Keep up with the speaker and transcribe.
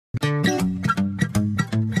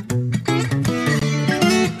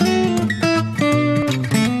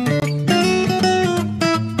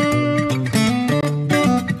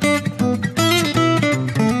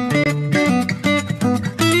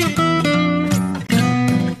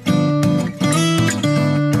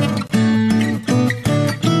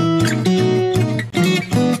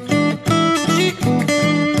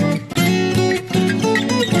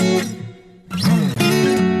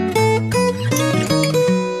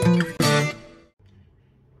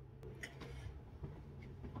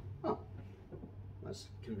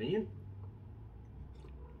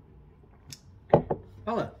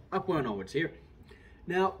Hello, Upwell and Onwards here.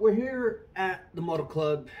 Now, we're here at the Model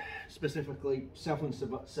Club, specifically Southland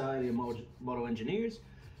Society of Model Engineers,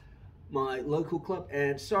 my local club,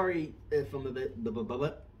 and sorry if I'm a bit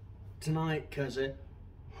tonight, because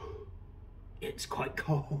it's quite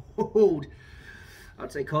cold.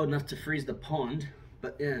 I'd say cold enough to freeze the pond,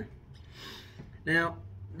 but yeah. Now,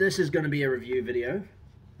 this is going to be a review video,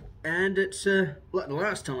 and it's, like the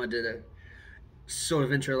last time I did a sort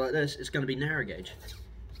of intro like this, it's going to be narrow gauge.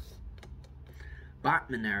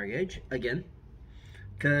 Bachmann narrow gauge, again,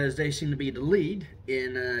 because they seem to be the lead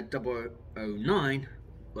in 009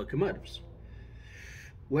 locomotives.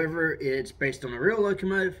 Whether it's based on a real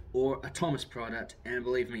locomotive or a Thomas product, and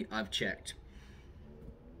believe me, I've checked.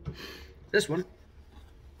 This one,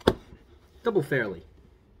 Double Fairlie.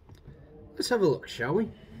 Let's have a look, shall we?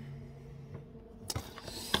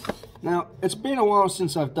 Now, it's been a while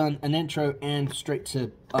since I've done an intro and straight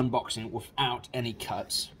to unboxing without any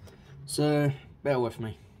cuts, so bear with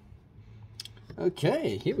me.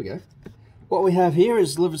 Okay, here we go. What we have here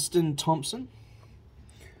is Livingston Thompson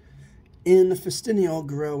in the Festiniog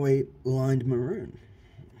Railway lined maroon.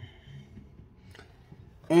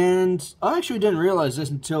 And I actually didn't realize this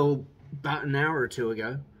until about an hour or two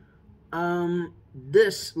ago.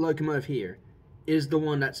 This locomotive here is the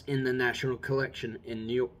one that's in the National Collection in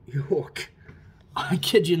New York. I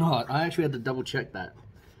kid you not, I actually had to double check that.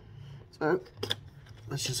 So,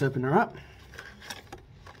 let's just open her up.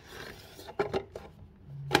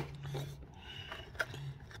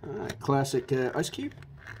 Alright, classic ice cube.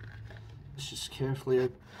 Let's just carefully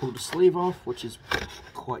pull the sleeve off, which is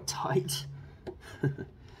quite tight.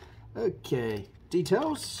 Okay,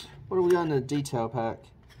 details. What do we got in the detail pack?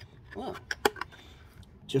 Oh,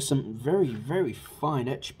 just some very, very fine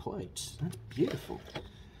etched plates. That's beautiful.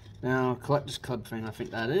 Now, collector's club thing, I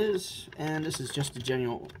think that is. And this is just a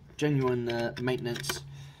genuine maintenance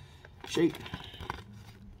sheet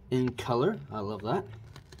in color. I love that.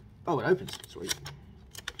 Oh, it opens. Sweet.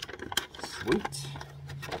 Sweet.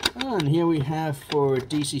 And here we have for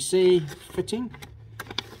DCC fitting.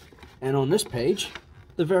 And on this page,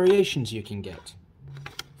 the variations you can get.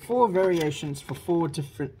 4 variations for 4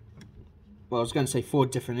 different, well, I was going to say 4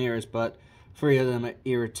 different eras, but 3 of them are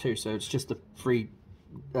era 2, so it's just the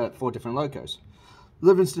 4 different locos.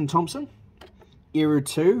 Livingston Thompson, era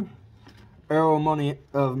 2. Earl Money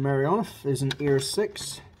of Marionoff is in era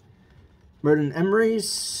 6. Merton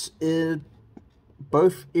Emery's is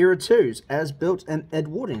both era 2s, as built and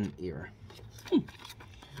Edwardian era.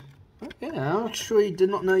 Okay, I actually did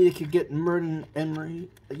not know you could get Merton Emery,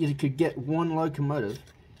 you could get one locomotive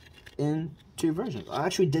in 2 versions. I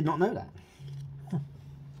actually did not know that.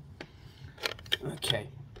 Okay,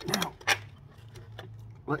 now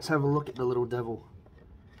let's have a look at the little devil.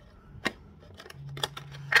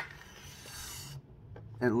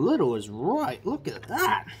 And little is right, look at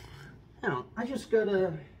that. Hang on, I just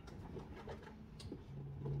gotta,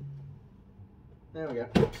 there we go.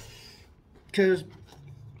 Because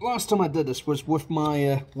last time I did this was with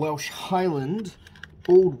my Welsh Highland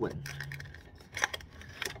Baldwin.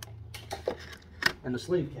 And the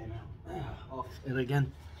sleeve came out. Off it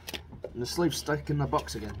again. And the sleeve stuck in the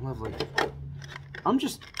box again. Lovely. I'm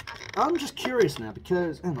just curious now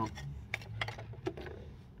because, hang on.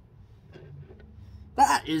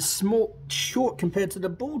 That is small, short compared to the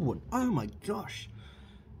Baldwin. Oh my gosh.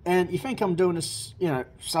 And you think I'm doing this, you know,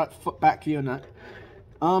 foot back view and that.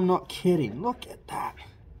 I'm not kidding. Look at that.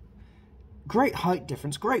 Great height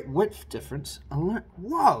difference, great width difference.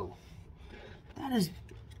 Whoa. That is,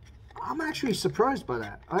 I'm actually surprised by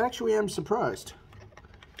that. I actually am surprised.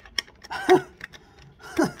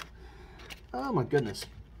 Oh my goodness.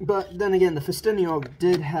 But then again, the Festiniog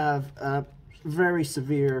did have very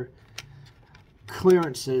severe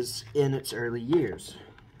clearances in its early years.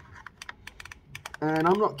 And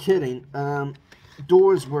I'm not kidding,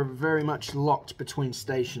 doors were very much locked between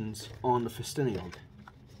stations on the Festiniog.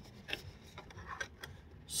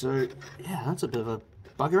 So, yeah, that's a bit of a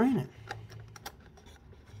bugger, ain't it?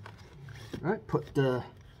 Alright, put the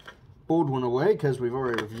Baldwin away because we've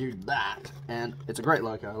already reviewed that. And it's a great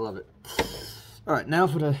loco, I love it. Alright, now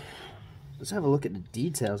for the, let's have a look at the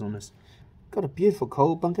details on this. Got a beautiful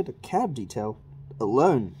coal bunker. The cab detail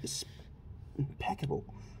alone is impeccable.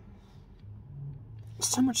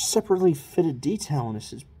 So much separately fitted detail on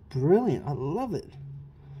this is brilliant. I love it.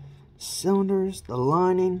 Cylinders, the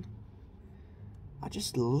lining. I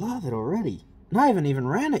just love it already. And I haven't even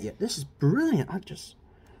ran it yet. This is brilliant.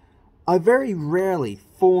 I very rarely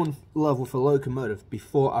fall in love with a locomotive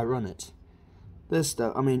before I run it. This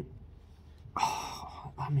stuff, I mean,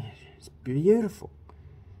 it's beautiful.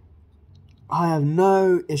 I have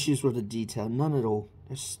no issues with the detail, none at all.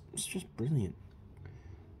 It's just brilliant.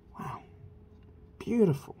 Wow.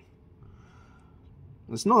 Beautiful.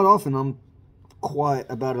 It's not often I'm quiet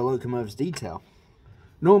about a locomotive's detail.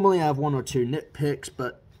 Normally I have one or two nitpicks,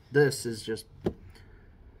 but this is just...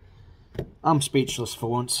 I'm speechless for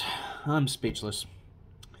once. I'm speechless.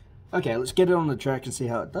 Okay, let's get it on the track and see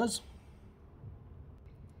how it does.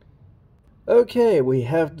 Okay, we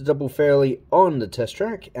have the Double Fairlie on the test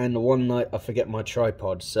track, and one night I forget my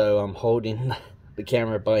tripod, so I'm holding the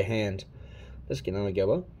camera by hand. This can only go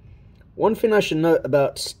well. One thing I should note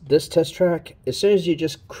about this test track, as soon as you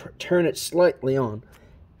just turn it slightly on,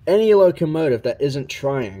 any locomotive that isn't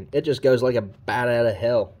trying, it just goes like a bat out of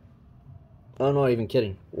hell. I'm not even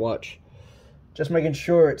kidding. Watch. Just making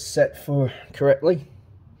sure it's set for correctly.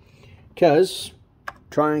 Because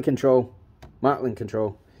trying control, Markland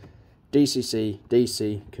control, DCC,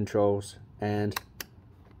 DC controls, and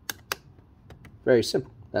very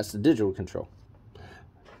simple. That's the digital control.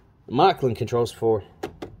 The Markland controls for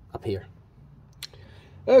up here.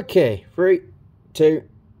 Okay, 3, 2,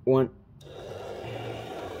 1.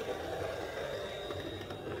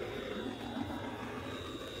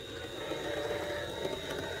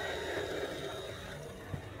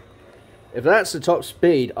 If that's the top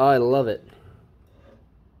speed, I love it.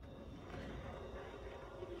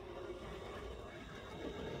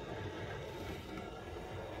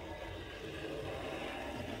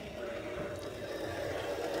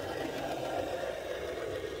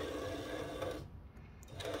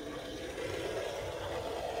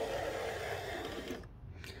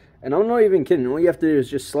 And I'm not even kidding, all you have to do is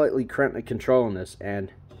just slightly crank the control on this and...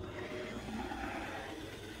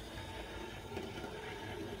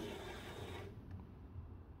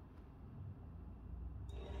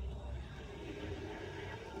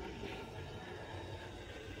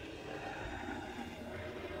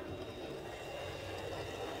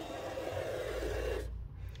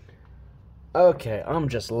 Okay, I'm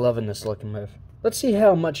just loving this locomotive. Let's see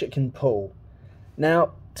how much it can pull.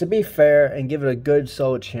 Now, to be fair and give it a good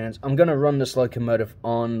solid chance, I'm going to run this locomotive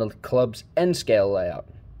on the club's N scale layout.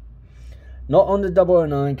 Not on the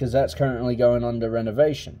 009 because that's currently going under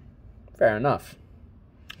renovation. Fair enough.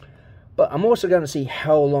 But I'm also going to see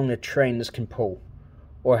how long a train this can pull.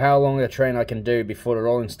 Or how long a train I can do before the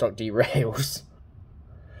rolling stock derails.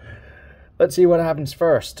 Let's see what happens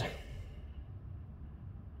first.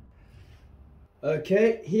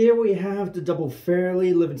 Okay, here we have the Double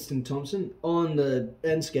Fairlie Livingston Thompson on the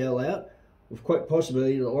N scale layout, with quite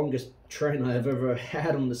possibly the longest train I have ever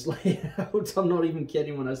had on this layout. I'm not even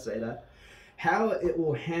kidding when I say that. How it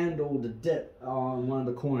will handle the dip on one of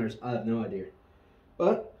the corners, I have no idea.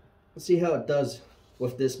 But let's see how it does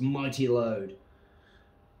with this mighty load.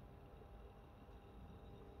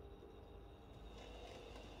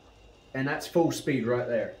 And that's full speed right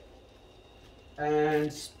there.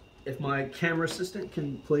 And if my camera assistant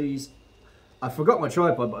can please... I forgot my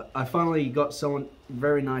tripod, but I finally got someone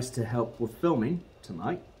very nice to help with filming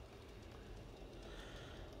tonight.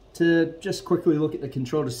 To just quickly look at the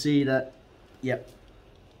control to see that, yep,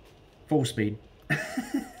 full speed.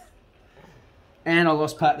 And I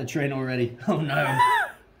lost part of the train already. Oh no.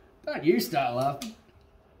 Don't you start laughing.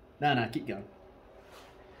 No, keep going.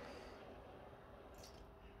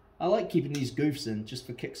 I like keeping these goofs in just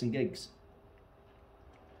for kicks and gigs.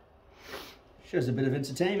 Shows a bit of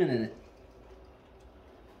entertainment in it.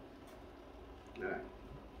 Alright.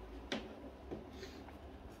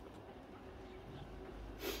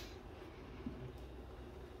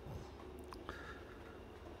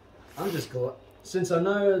 I'm just glad, since I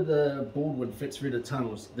know the Baldwin fits through the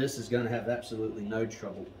tunnels, this is going to have absolutely no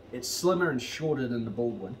trouble. It's slimmer and shorter than the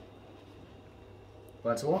Baldwin,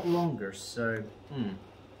 but it's a lot longer, so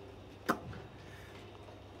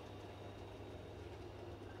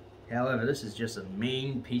However, this is just a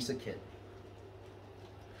mean piece of kit.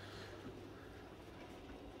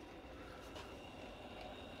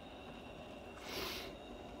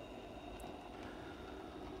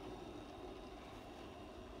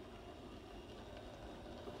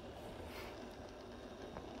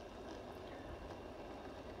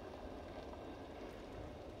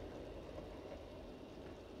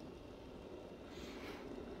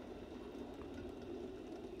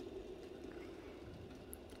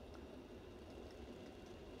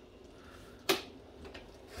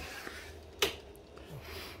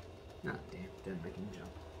 Ah, damn, didn't make him jump.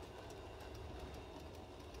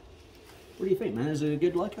 What do you think, man? Is it a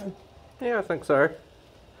good loco? Yeah, I think so.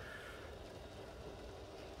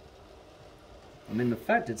 I mean, the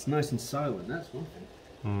fact it's nice and silent, that's one thing.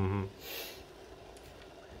 Mm-hmm.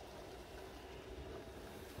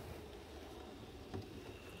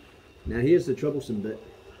 Now here's the troublesome bit.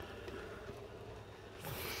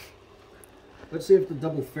 Let's see if the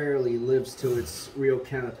Double Fairlie lives to its real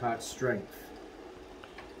counterpart strength.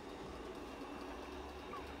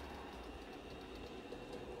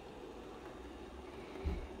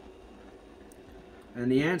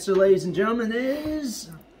 And the answer, ladies and gentlemen, is...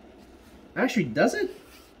 Actually, does it?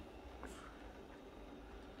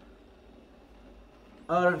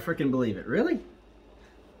 I don't freaking believe it. Really?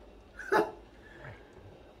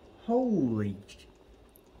 Holy...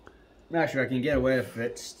 Actually, I can get away with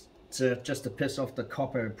it just to piss off the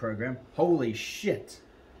copper program. Holy shit.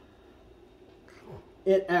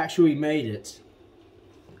 It actually made it.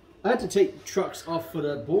 I had to take trucks off for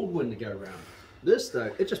the Baldwin to go around. This,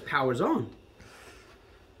 though, it just powers on.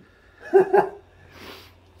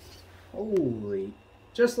 Holy.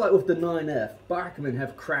 Just like with the 9F, Bachmann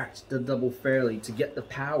have cracked the Double Fairlie to get the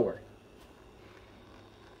power.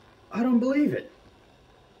 I don't believe it.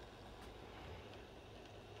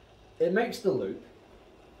 It makes the loop.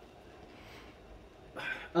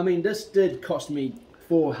 I mean, this did cost me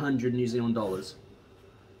 400 New Zealand dollars.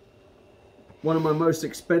 One of my most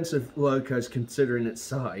expensive locos considering its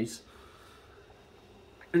size.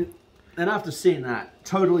 And after seeing that,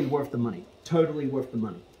 totally worth the money. Totally worth the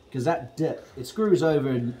money. Because that dip, it screws over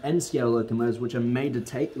in N-scale locomotives which are made to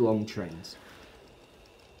take long trains.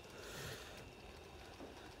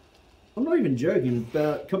 I'm not even joking,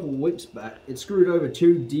 about a couple of weeks back, it screwed over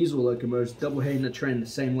 2 diesel locomotives double heading a train the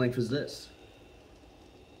same length as this.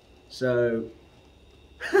 So,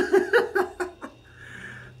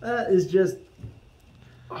 that is just,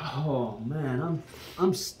 oh man,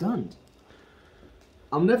 I'm stunned.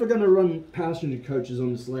 I'm never going to run passenger coaches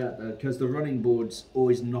on this layout though, because the running boards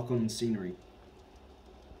always knock on the scenery.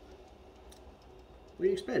 What do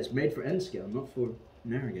you expect? It's made for N scale, not for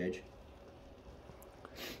narrow gauge.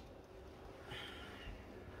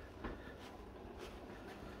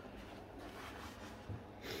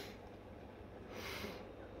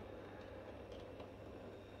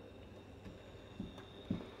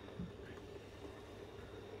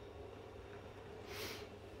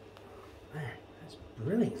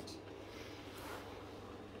 Brilliant.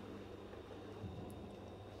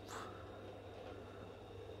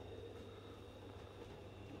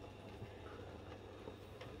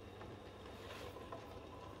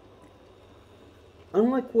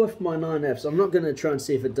 Unlike with my 9Fs, I'm not going to try and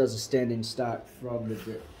see if it does a standing start from the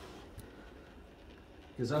dip.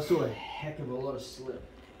 Because I saw a heck of a lot of slip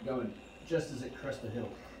going just as it crested the hill.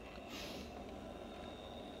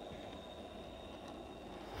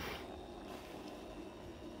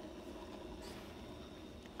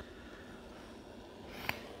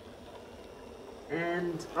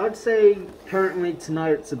 And I'd say currently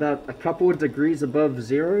tonight it's about a couple of degrees above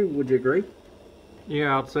zero, would you agree?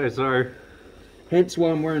 Yeah, I'd say so. Hence why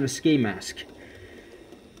I'm wearing a ski mask.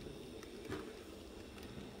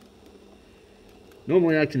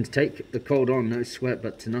 Normally I can take the cold on, no sweat,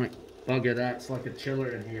 but tonight, bugger that, it's like a chiller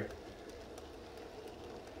in here.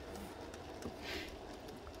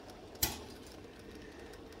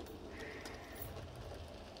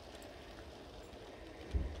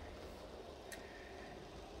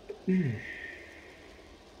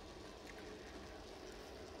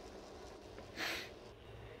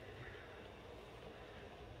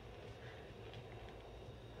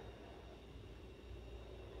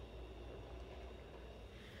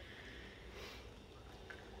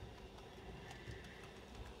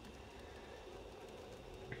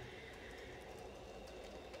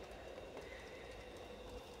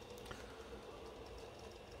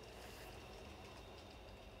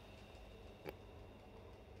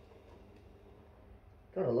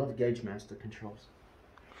 God, I love Gauge Master controls.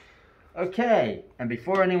 Okay, and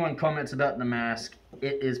before anyone comments about the mask,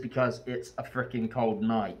 it is because it's a freaking cold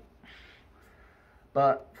night.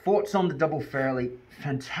 But thoughts on the Double Fairlie,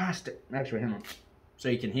 fantastic. Actually, hang on, so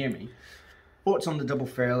you can hear me. Thoughts on the Double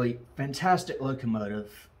Fairlie, fantastic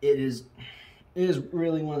locomotive. It is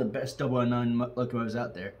really one of the best 009 locomotives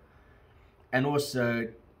out there. And also,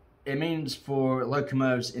 it means for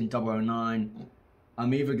locomotives in 009,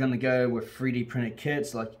 I'm either going to go with 3D printed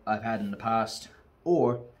kits like I've had in the past,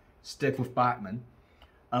 or stick with Bachmann.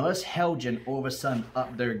 Unless Helgen all of a sudden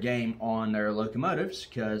up their game on their locomotives,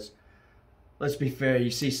 because let's be fair, you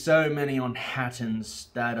see so many on Hattons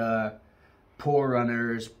that are poor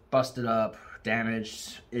runners, busted up,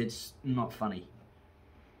 damaged. It's not funny.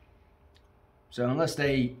 So unless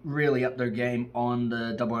they really up their game on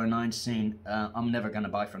the 009 scene, I'm never going to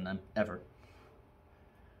buy from them, ever.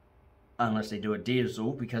 Unless they do a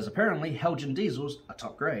diesel, because apparently Helgen diesels are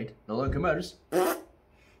top grade. The locomotives,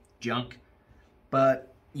 junk.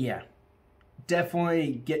 But yeah,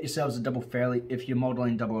 definitely get yourselves a Double Fairlie if you're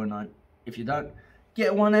modeling 009. If you don't,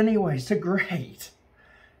 get one anyways. They're great.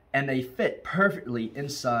 And they fit perfectly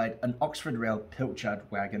inside an Oxford Rail pilchard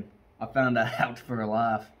wagon. I found that out for a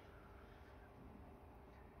laugh.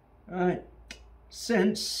 Alright,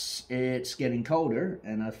 since it's getting colder,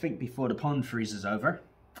 and I think before the pond freezes over,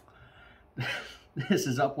 this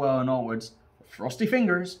is up well and onwards, frosty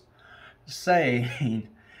fingers, saying,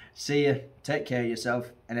 see ya, take care of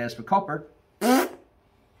yourself, and as for copper,